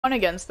One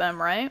against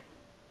them, right?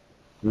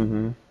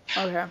 Mm-hmm.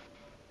 Okay.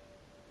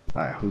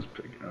 Alright, who's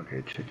picking?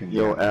 Okay, chicken.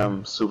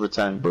 Yo, Super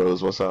Tank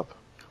Bros, what's up?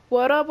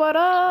 What up, what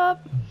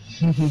up?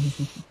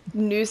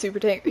 New Super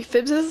Tank.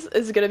 Fibs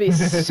is gonna be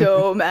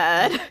so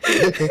mad.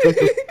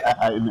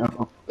 I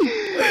know.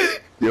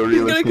 Yo,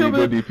 realistically,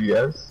 go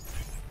DPS.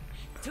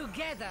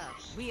 Together,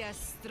 we are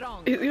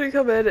strong. He's gonna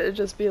come in and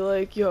just be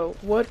like, yo,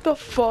 what the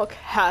fuck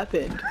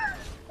happened?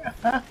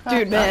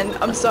 Dude, man,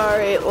 I'm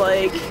sorry,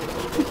 like...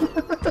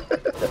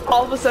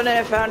 all of a sudden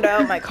I found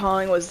out my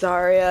calling was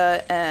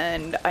Zarya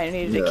and I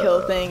needed to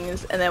kill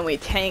things, and then we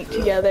tanked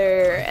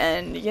together,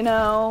 and you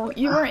know,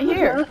 you weren't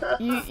here.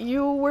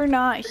 You were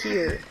not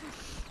here.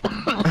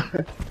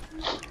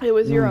 It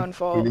was your own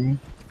fault.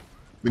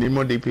 We need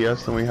more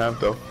DPS than we have,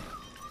 though.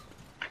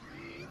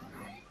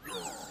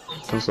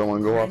 Can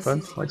someone go up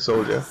then? Like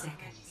Soldier?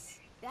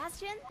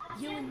 Bastion,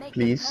 you will make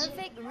Please. the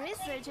perfect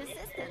research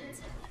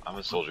assistant. I'm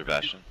a soldier,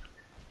 Bastion.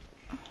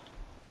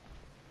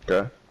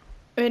 Okay.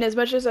 I mean, as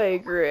much as I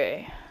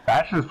agree.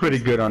 Bastion's pretty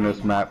good on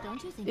this map.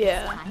 Don't you think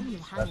Yeah. it's time you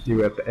That's you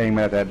have to aim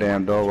at that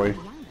damn doorway.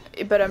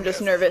 But I'm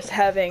just nervous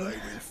having They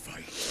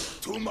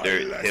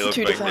look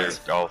Two like they're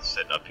defense. all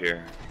sitting up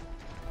here.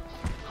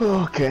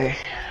 Okay.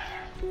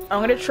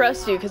 I'm gonna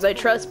trust you because I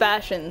trust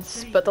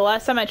Bastions, but the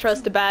last time I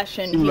trusted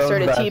Bastion, he Love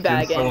started Bastion,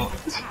 teabagging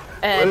What is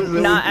and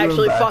it not with you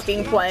actually and fucking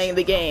Bastion? playing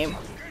the game.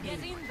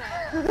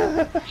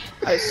 I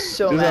was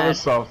so Just have a mad.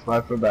 soft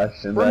spot for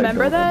Bastion.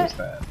 Remember I don't that?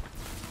 understand.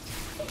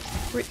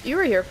 You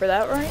were here for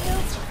that, weren't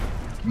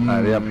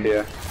you? They up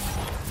here.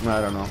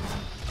 I don't know.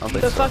 I don't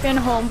think The so. fucking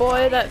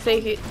homeboy that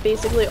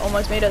basically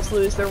almost made us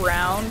lose the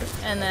round,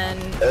 and then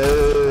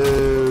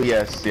Oh,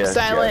 yes, yes,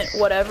 silent yes.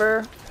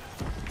 whatever.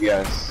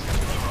 Yes.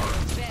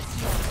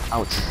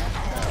 Ouch.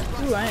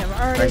 Ooh, I am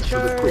already Thanks for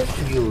the quick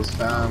charged. heals,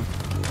 fam.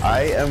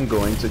 I am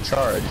going to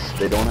charge.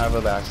 They don't have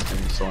a Bastion,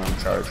 so I'm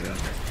charging.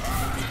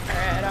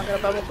 Alright, I don't got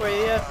a bubble for you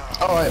yet.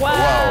 Oh,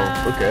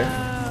 wow. Okay.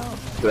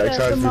 Did I Yes,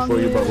 charge among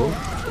before you you. bubble?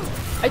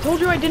 I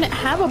told you I didn't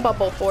have a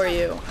bubble for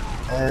you.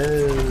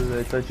 Oh,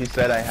 I thought you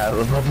said I had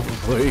a bubble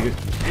for you.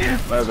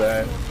 My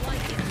bad.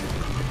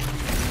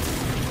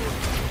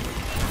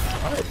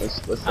 Alright,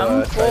 let's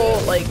I'm try full,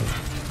 it. like,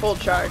 full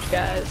charge,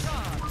 guys.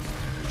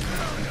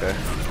 Okay.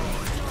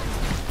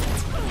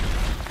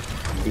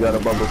 You got a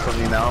bubble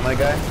from me now, my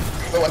guy?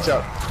 Oh, watch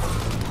out.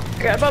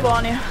 Got a bubble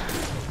on you.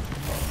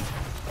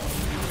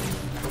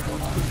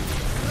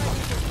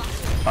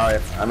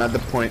 Alright, I'm at the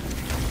point.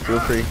 Feel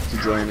free to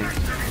join me.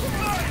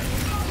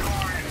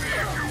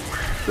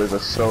 There's a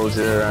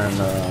soldier and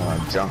a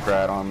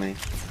Junkrat on me.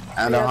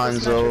 And We a got the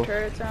smasher Hanzo.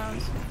 turret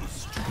sounds.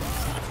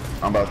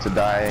 I'm about to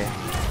die.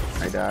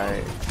 I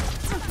die.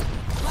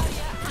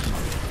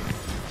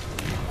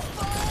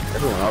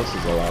 Everyone else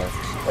is alive.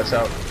 Watch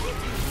out.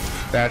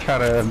 I try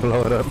to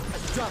blow it up.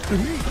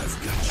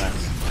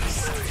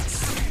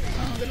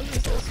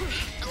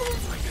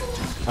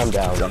 I'm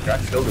down.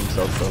 Junkrat killed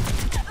himself though.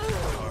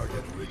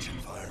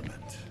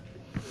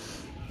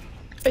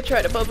 I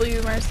try to bubble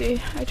you,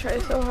 Mercy. I try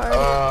so hard.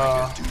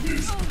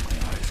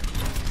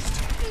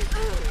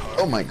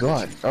 Oh my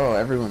god. Oh,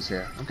 everyone's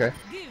here. Okay.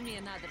 Give me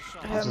another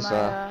shot. I have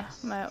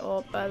just, my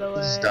ult, by the way.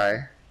 Just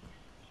die.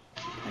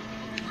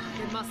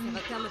 We must have a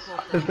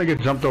teleporter. This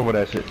nigga jumped over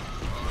that shit.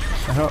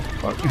 Oh,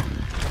 fuck.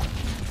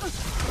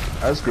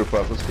 Let's group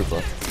up. Let's group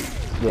up.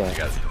 You got a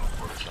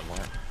teleporter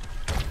somewhere.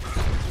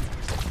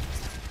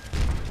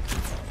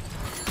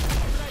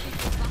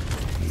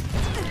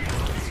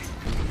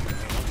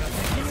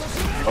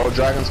 Oh,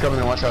 dragon's coming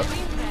in. Watch out.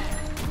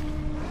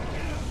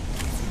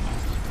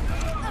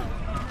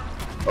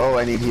 Oh,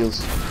 I need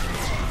heals.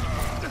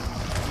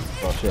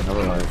 Oh shit,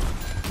 never mind.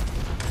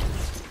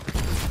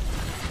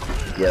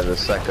 Yeah, the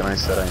second I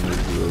said I need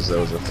heals, there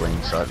was a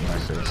flame shot in my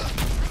face.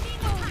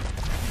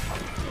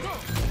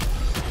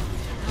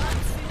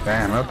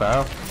 Damn, what the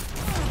hell?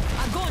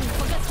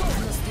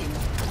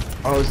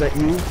 Oh, is that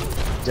you?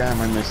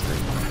 Damn, I missed it.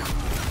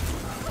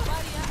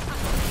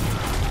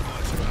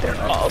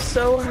 They're all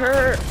so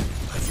hurt.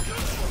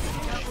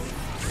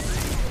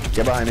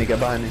 Get behind me, get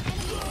behind me.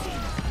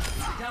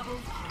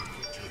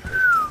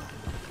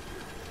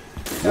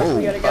 Whoa,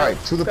 we gotta go. alright,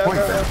 to the Go, point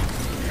go, then. go.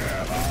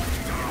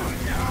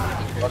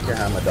 Fuck your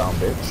hammer down,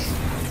 bitch.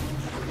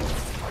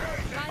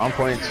 On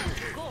point.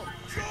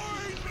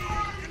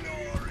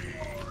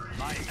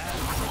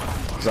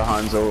 There's a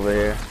Hanzo over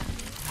here.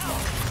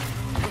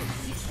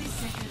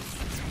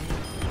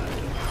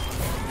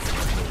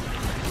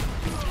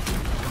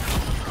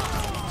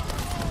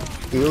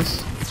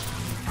 Heals?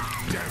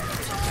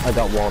 I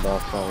got walled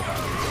off, sorry.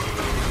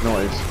 No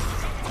worries.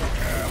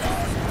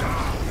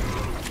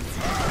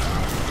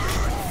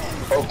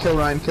 Oh, kill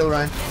Ryan, kill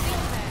Ryan.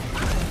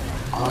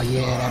 Oh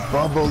yeah, that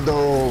bubble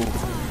though.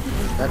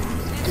 That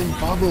fucking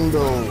bubble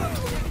though.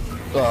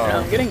 Oh,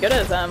 I'm getting good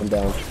at them. I'm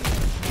down.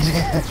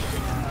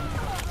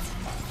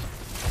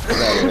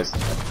 I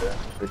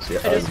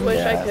just wish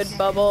I could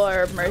bubble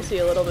our Mercy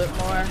a little bit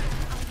more.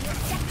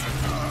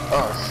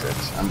 Oh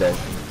shit, I'm dead.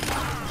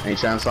 Any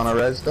chance on a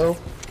res though?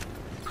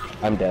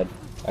 I'm dead.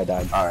 I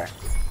died. Alright.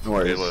 No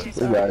worries.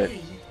 Good We got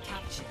it.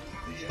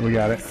 We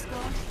got it.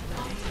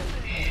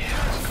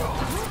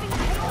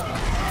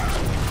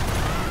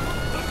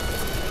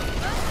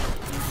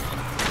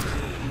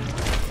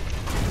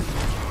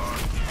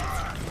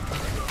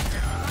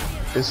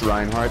 This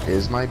Reinhardt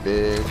is my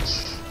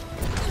bitch.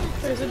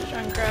 There's a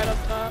Junkrat up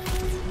top.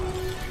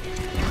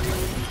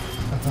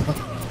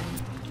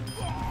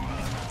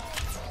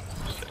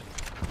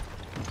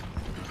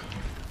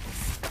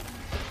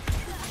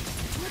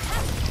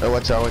 Oh,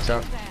 watch out, watch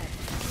out.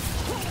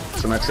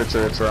 Some extra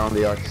turrets around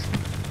the arch.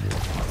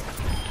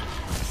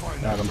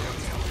 Got him.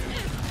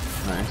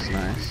 Nice,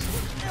 nice.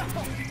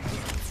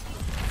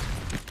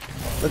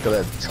 Look at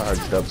that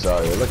charged up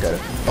Zarya, look at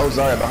it. Oh,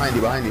 Zarya, behind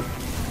you, behind you.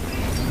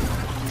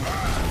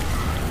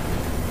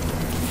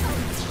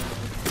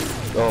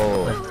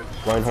 Oh,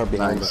 Reinhardt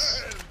behind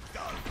us.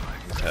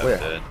 Nice. Where?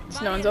 Dead.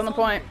 No one's on the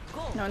point.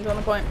 No one's on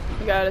the point.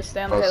 We gotta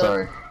stay on the Oh, payload.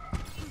 sorry.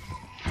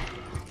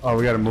 Oh,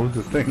 we gotta move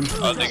this thing.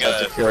 Oh, they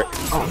got it.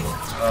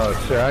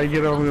 Oh shit, how you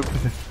get over here?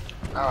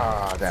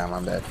 Ah, damn,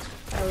 I'm dead.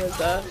 I was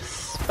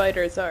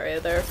spider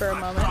Zarya there for a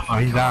moment. Oh,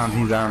 he's down,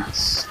 he's down.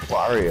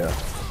 Zarya.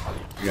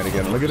 You gotta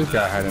get him. Look at this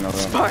guy hiding over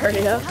there.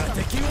 Zarya.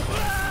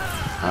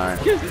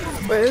 Alright.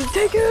 We'll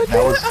take it.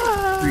 That was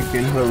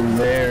freaking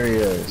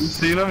hilarious. You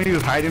see him? He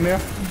was hiding there.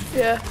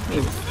 Yeah.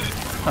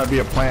 Might be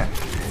a plant.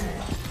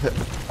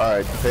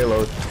 Alright,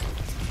 payload.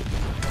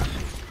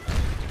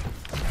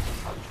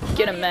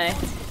 Get him, May.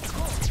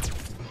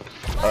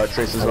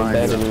 Trace is I'm behind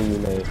you. abandoning you,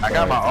 mate. I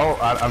got my ult.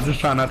 I'm just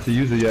trying not to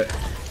use it yet.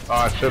 Oh,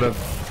 I should have.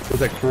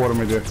 There's like 4 of them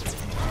right there.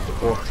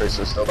 Oh, Trace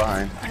is still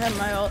behind. I have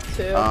my ult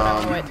too, but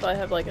I'm gonna wait till I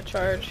have like a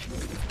charge.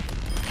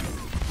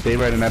 Stay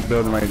right in that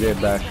building right there,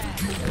 Bash.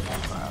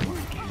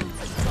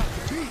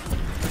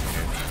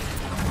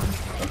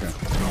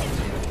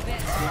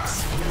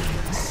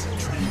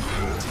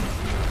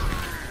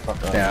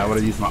 Okay. Yeah, I would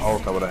have used my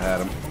ult. I would have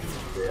had him.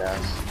 Yes.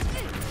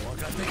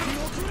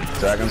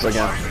 Dragons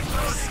again.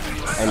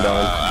 I'm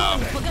done.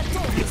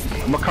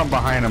 I'm gonna come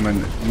behind him and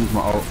use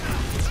my ult.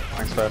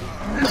 Thanks, Fred.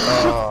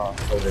 Oh,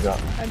 what they got?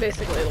 I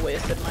basically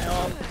wasted my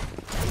ult.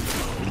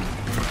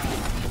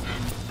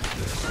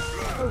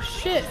 Oh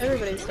shit,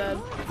 everybody's dead.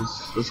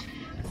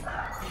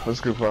 Let's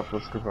group up,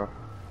 let's group up.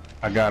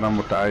 I got him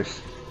with the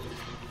ice.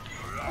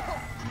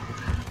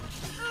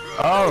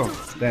 Oh,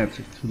 damn, it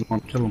took too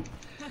long to kill him.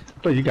 I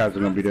thought you guys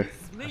were gonna be there.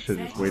 I should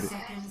have just waited.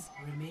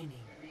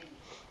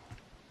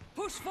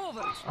 Push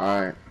forward.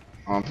 Alright,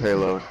 on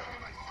payload.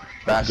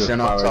 Bastion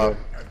Just up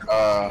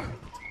top.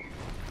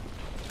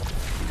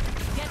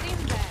 Get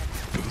in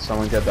there.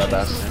 Someone get that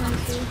Bastion.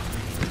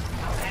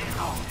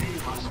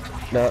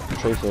 No,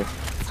 Tracer.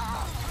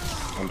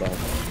 I'm down.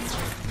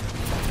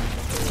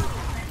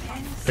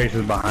 Face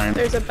is behind.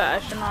 There's a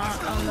Bastion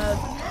on the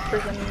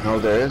prison. No,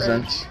 there bridge.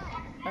 isn't.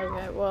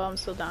 Okay, well I'm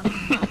still down.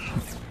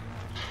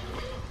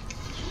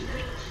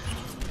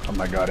 Oh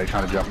my god, they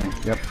trying to jump me.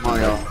 Yep. Come on,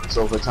 y'all. It's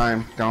over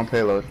time. Down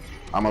payload.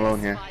 I'm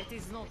alone here. Fight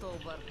is not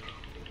over.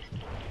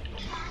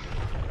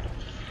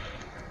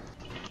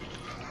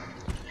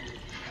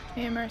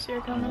 Me and Mercy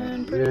are coming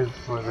in pretty Good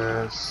for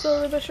this.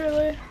 slowly but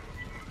surely.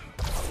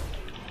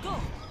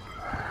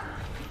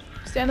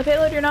 Stay on the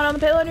payload, you're not on the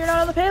payload, you're not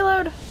on the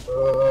payload!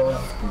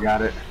 We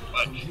got it.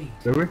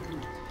 Did we?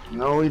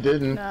 No, we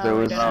didn't. No, there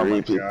we was didn't.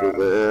 3 people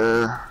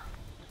there.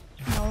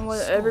 No one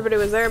was, everybody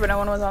was there, but no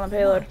one was on the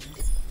payload.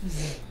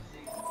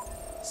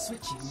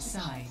 Switching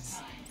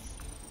sides.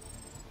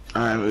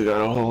 Alright, we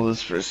gotta hold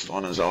this first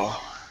one is all.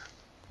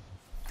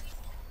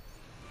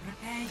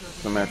 Prepare your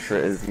The Metra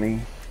is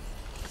me.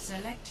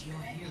 select your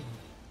hero.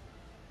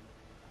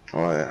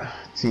 Oh yeah,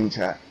 team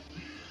chat.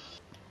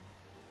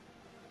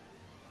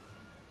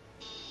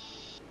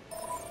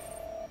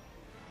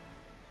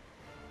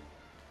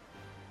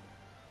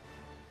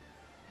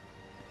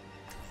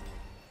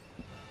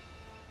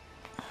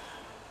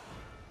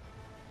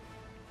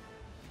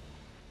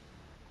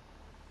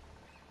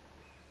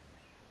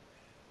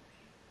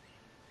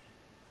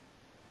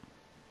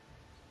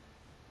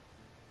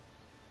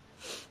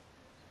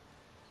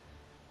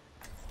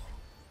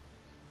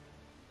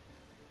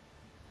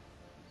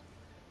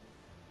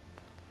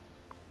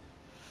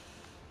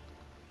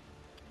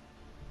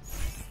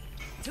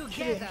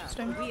 Together,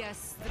 we are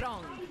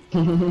strong.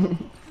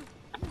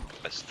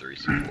 That's 3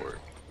 support.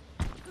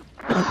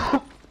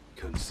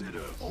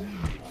 Consider only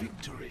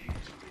victory.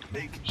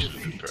 Make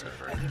defeat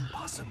an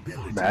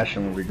impossibility.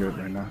 Bastion will be good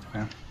right now.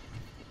 Yeah.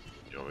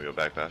 You want me to go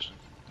back, Bastion?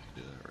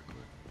 Do that real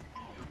quick.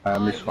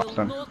 Let me I swap will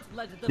them. not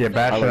let the Yeah,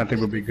 Bastion I fate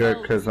think would be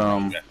good because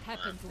happen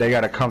to they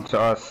gotta come to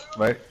us,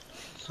 right?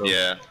 So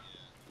Yeah.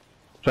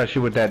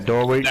 especially with that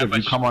doorway, That if you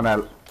much- come on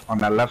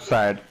that left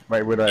side,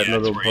 right where that Yeah,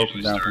 little it's where you broken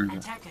usually down start. thing.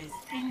 Attackers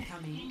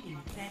incoming in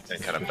 30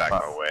 And kind of back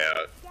my way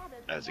out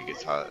as it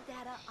gets hot.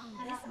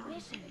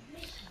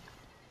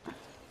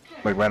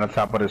 Like right on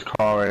top of this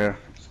car right here.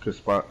 It's a good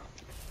spot.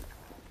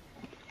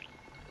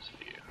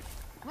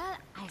 Well,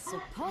 I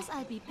suppose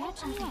I'll be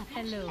patching up.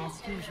 Hello,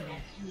 as usual.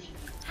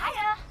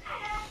 Hiya!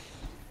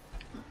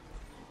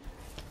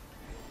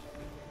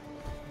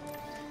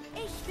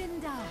 Ich bin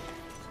da.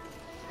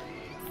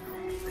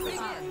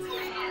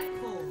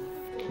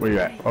 Where you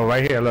at? Oh,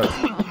 right here, look.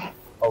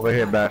 Over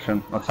here,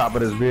 Bastion. On top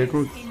of this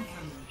vehicle.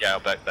 Yeah,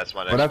 back. That's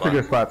my next Oh, that's a spot.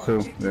 good spot,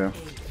 too. Yeah.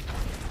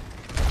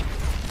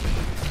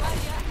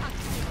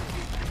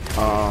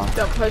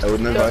 Don't push. I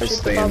wouldn't Don't advise shoot the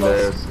staying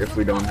there bubbles. if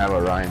we don't have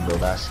a Ryan though,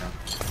 Bastion.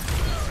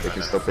 They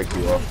can still pick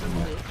you up from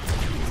there.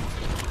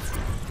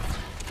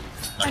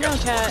 I know,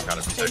 Cat. Gotta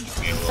It's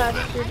protect me a little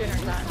past bit. your dinner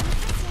time.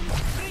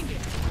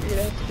 You're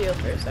gonna have to deal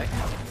for a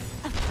second.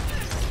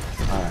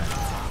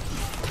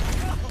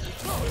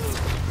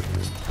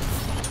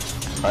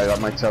 I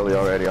got my telly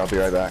already, I'll be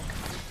right back.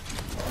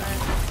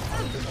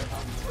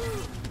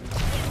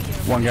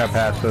 One guy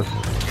passed us.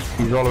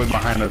 He's all the way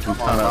behind us. He's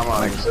Come on,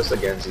 trying to. it's just a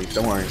Genji.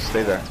 Don't worry,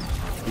 stay there.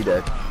 He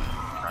dead.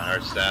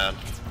 Reinhardt's down.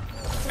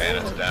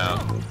 Bandit's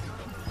down.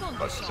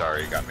 But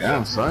Zarya got me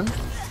Damn, down. son.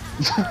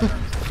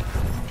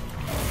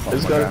 I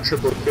just got a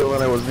triple kill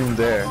and I wasn't even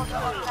there.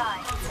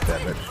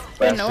 Damn it.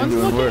 Yeah, no one's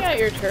doing looking work. at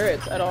your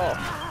turrets at all.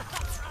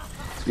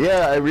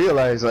 Yeah, I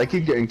realize I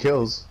keep getting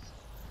kills.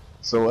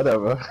 So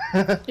whatever.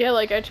 Yeah,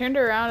 like I turned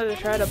around to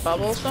try to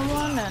bubble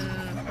someone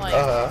and like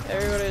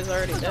everybody's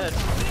already dead.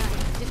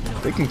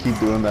 They can keep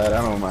doing that,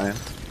 I don't mind.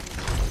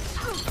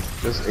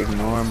 Just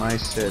ignore my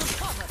shit.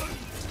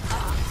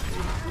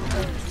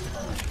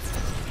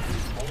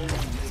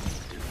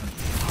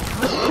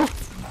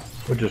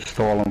 We'll just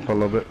stall him for a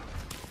little bit.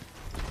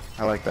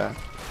 I like that.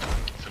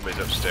 Somebody's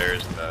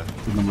upstairs in the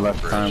Give him less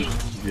time.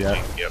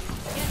 Yeah. Yep.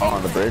 Oh,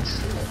 on the bridge?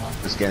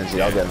 Just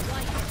Genji, I'll get him.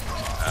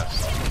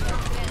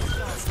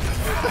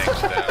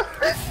 Tank's down.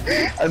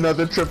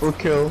 Another triple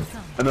kill.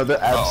 Another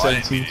I didn't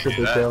absentee mean to do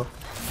triple that. kill.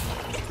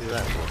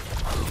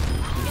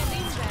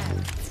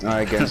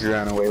 Alright, Genji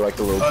ran away like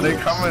a little Oh, they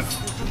bitch. coming.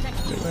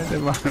 They're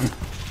behind.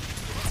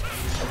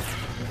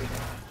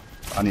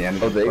 On the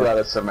end. Oh, they got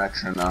us some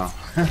extra now.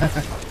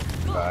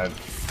 God.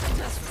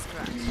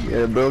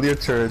 Yeah, build your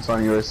turrets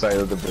on your side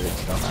of the bridge,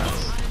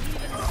 dumbass.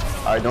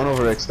 Alright, don't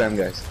overextend,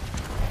 guys.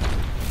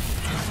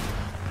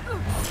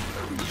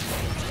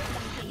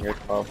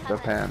 Rip off the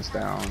pants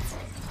down.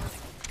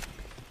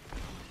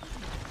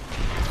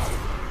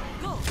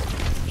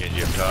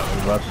 Genji up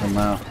top. Rush him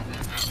now.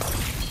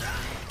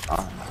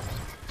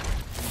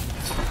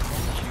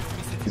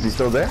 Is he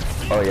still there?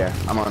 Oh yeah,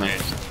 I'm on him.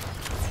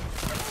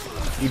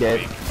 He dead.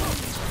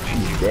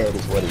 He's dead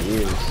is what he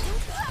is.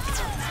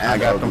 I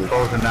got them ugly.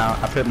 frozen now.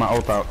 I put my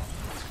ult out.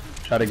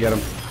 Try to get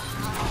him.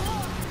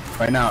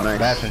 Right now, Nice.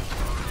 Bastion.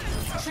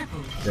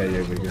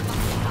 Yeah, we good.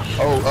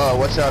 Oh,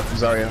 watch out,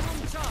 Zarya.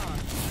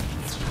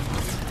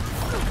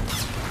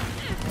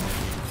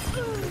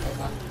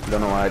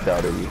 Don't know why I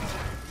doubted you.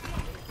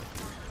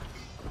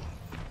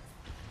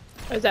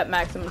 I was at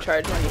maximum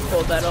charge when you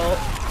pulled that ult.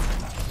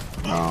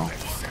 No.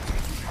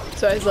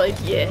 So I was like,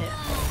 yeah.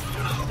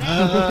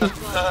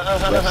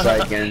 Left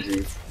side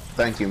Genji.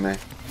 Thank you, man.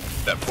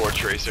 That poor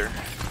Tracer.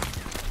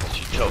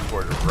 She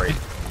teleported right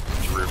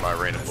through my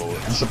random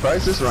bullet. I'm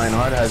surprised this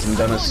Reinhardt hasn't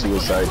done a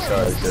suicide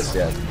charge just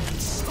yet.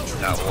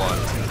 Not one.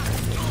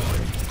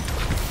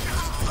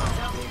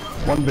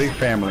 One big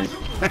family.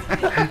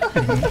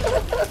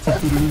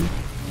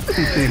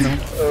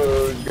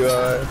 Oh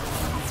god.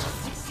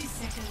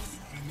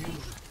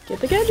 Get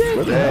the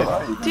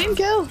gadget. Team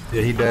kill.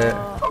 Yeah, he dead.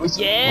 Yeah.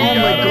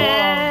 got him.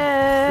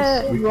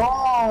 Yeah. What's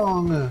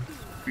wrong?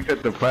 We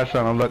got the pressure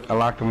on him. I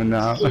locked him in the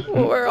house.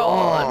 We're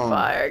all on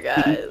fire,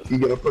 guys. You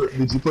gonna put?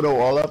 Did you put a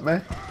wall up,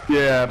 man?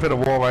 Yeah, I put a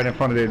wall right in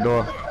front of their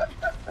door.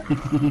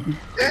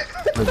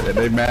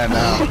 They mad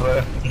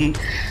now.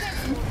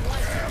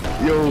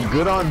 Yo,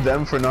 good on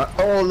them for not.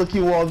 Oh, look,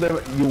 you walled them.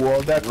 You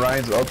walled that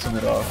Ryan's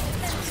ultimate off.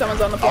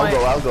 Someone's on the point.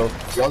 I'll go.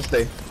 Y'all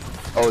stay.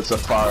 Oh, it's a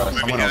Farah.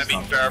 Someone else.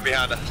 Behind me, far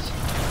behind us.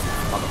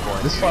 On the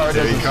point. This Farah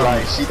There he doesn't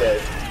comes. fly. She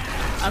dead.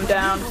 I'm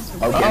down.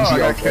 Oh, I Genji,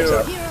 got catch killed.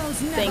 up.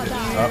 Thank you.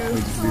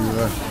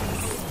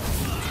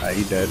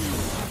 He dead.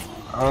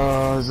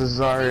 Oh, this is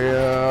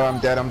Zarya. I'm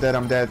dead.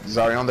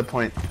 Zarya on the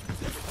point.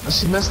 Oh,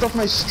 she messed up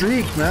my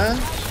streak, man.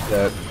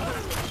 Dead.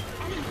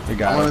 We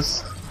got him.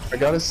 I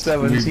got a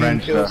 17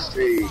 Revenge kill her.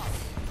 streak.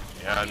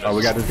 Yeah, I know. Oh,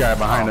 we got this guy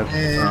behind Oh, us.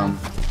 man.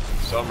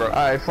 Sombra.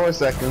 Alright, 4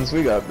 seconds.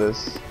 We got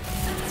this.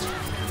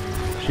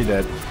 She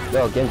dead.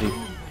 Yo, Genji.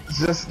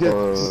 Just get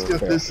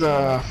this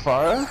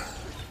Farah.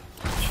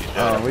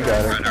 Oh, we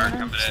got it. Reinhardt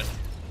coming in.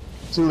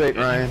 Too late,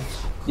 Ryan.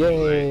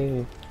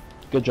 Yay!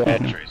 Good job.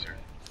 Tracer.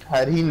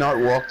 Had he not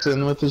walked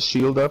in with his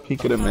shield up, he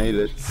could have made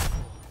it.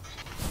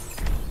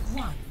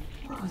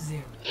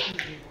 1-0.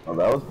 Oh,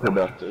 that was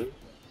productive.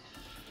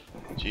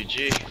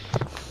 GG.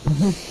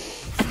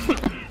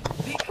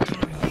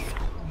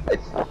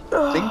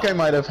 I think I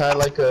might have had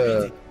like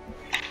a...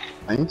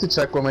 I need to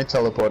check what my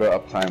teleporter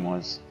uptime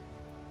was.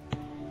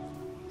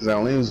 Because I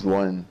only used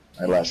one.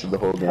 I lasted the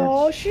whole game.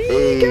 Oh, she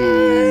Hey.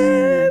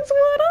 guys,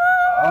 what up?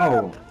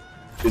 Oh!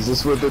 Is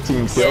this with the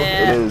team kill?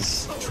 Yeah. It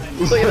is.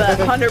 Look at that,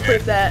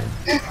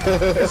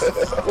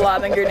 100%.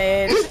 Lobbing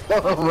grenades.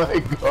 Oh my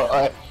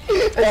god.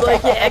 It's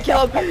like, yeah,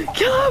 kill him.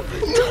 Kill him.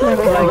 Don't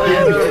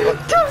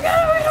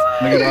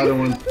Look at the other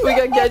one. We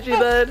got Genji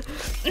then.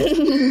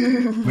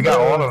 We got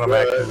all of them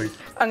actually.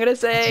 I'm gonna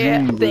say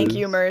Jesus. thank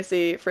you,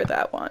 Mercy, for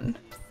that one.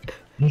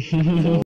 Genji.